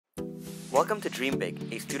Welcome to Dream Big,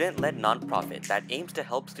 a student-led nonprofit that aims to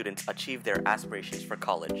help students achieve their aspirations for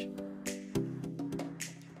college.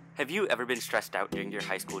 Have you ever been stressed out during your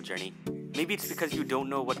high school journey? Maybe it's because you don't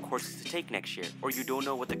know what courses to take next year, or you don't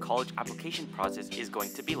know what the college application process is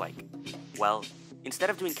going to be like. Well, instead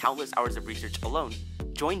of doing countless hours of research alone,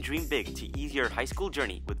 join Dream Big to ease your high school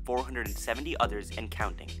journey with 470 others and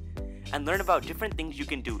counting, and learn about different things you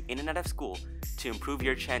can do in and out of school to improve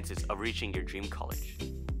your chances of reaching your dream college.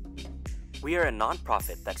 We are a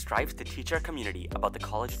nonprofit that strives to teach our community about the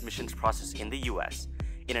college admissions process in the US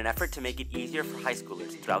in an effort to make it easier for high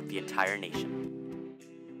schoolers throughout the entire nation.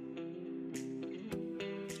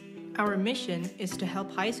 Our mission is to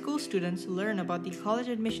help high school students learn about the college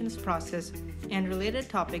admissions process and related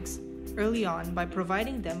topics early on by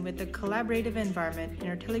providing them with a collaborative environment in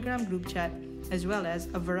our Telegram group chat, as well as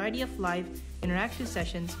a variety of live interactive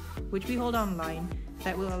sessions which we hold online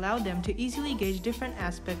that will allow them to easily gauge different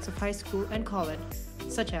aspects of high school and college,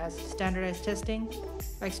 such as standardized testing,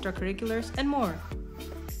 extracurriculars, and more.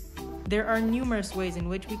 There are numerous ways in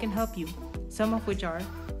which we can help you, some of which are: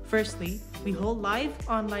 firstly, we hold live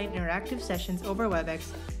online interactive sessions over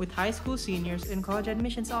WebEx with high school seniors and college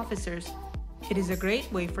admissions officers. It is a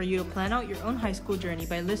great way for you to plan out your own high school journey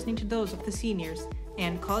by listening to those of the seniors,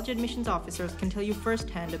 and college admissions officers can tell you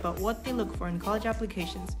firsthand about what they look for in college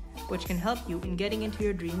applications, which can help you in getting into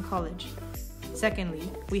your dream college. Secondly,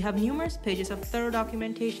 we have numerous pages of thorough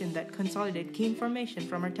documentation that consolidate key information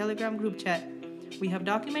from our Telegram group chat. We have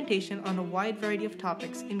documentation on a wide variety of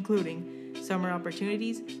topics, including summer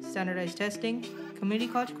opportunities, standardized testing, community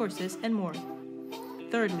college courses, and more.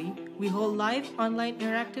 Thirdly, we hold live online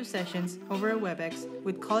interactive sessions over WebEx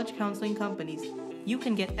with college counseling companies. You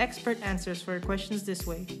can get expert answers for your questions this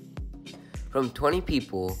way. From 20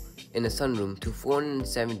 people in a sunroom to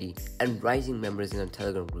 470 and rising members in our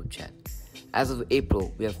Telegram group chat. As of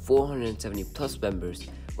April, we have 470 plus members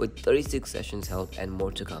with 36 sessions held and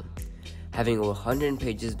more to come. Having over 100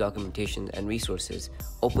 pages of documentation and resources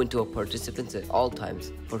open to our participants at all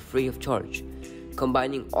times for free of charge.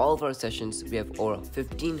 Combining all of our sessions, we have over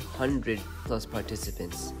 1,500 plus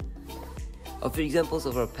participants. A few examples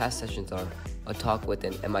of our past sessions are a talk with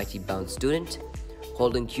an MIT-bound student,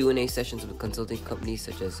 holding Q&A sessions with consulting companies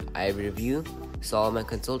such as Ivy Review, Solomon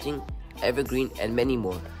Consulting, Evergreen, and many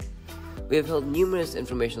more. We have held numerous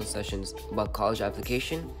informational sessions about college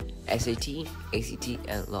application, SAT, ACT,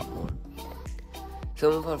 and a lot more.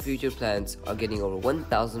 Some of our future plans are getting over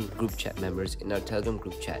 1,000 group chat members in our Telegram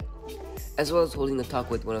group chat, as well as holding a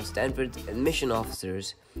talk with one of Stanford's admission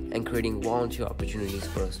officers and creating volunteer opportunities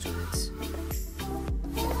for our students.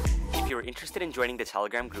 If you're interested in joining the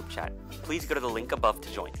Telegram group chat, please go to the link above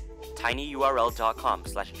to join,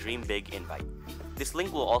 tinyurl.com/dreambiginvite. This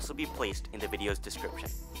link will also be placed in the video's description.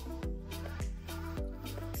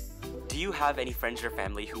 Do you have any friends or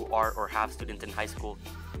family who are or have students in high school?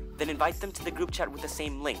 Then invite them to the group chat with the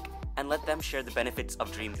same link and let them share the benefits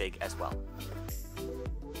of Dream Big as well.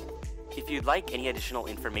 If you'd like any additional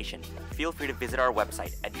information, feel free to visit our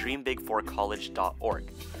website at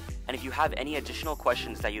dreambig4college.org. And if you have any additional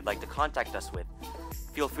questions that you'd like to contact us with,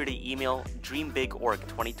 feel free to email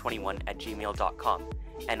dreambigorg2021@gmail.com,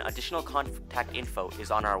 and additional contact info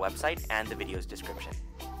is on our website and the video's description.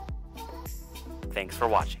 Thanks for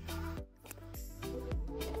watching.